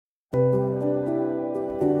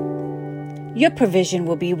Your provision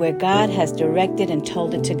will be where God has directed and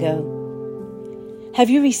told it to go. Have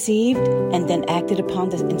you received and then acted upon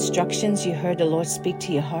the instructions you heard the Lord speak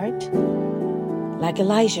to your heart? Like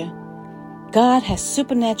Elijah, God has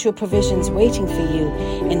supernatural provisions waiting for you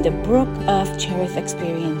in the Brook of Cherith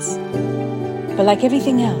experience. But like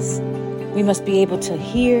everything else, we must be able to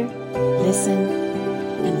hear, listen,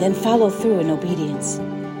 and then follow through in obedience.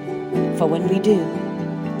 For when we do,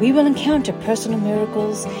 we will encounter personal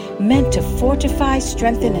miracles meant to fortify,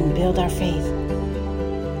 strengthen, and build our faith.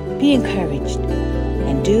 Be encouraged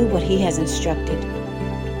and do what He has instructed.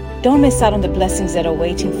 Don't miss out on the blessings that are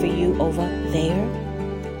waiting for you over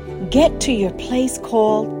there. Get to your place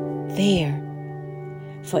called there,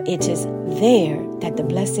 for it is there that the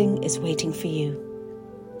blessing is waiting for you.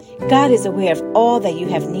 God is aware of all that you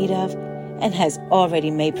have need of and has already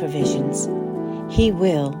made provisions. He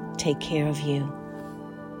will take care of you.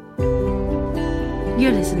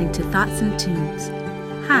 You're listening to Thoughts and Tunes.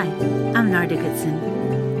 Hi, I'm Narda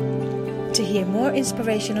Goodson. To hear more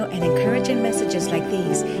inspirational and encouraging messages like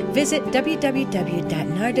these, visit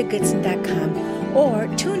www.nardagoodson.com or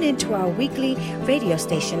tune in to our weekly radio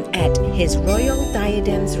station at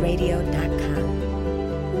hisroyaldiademsradio.com.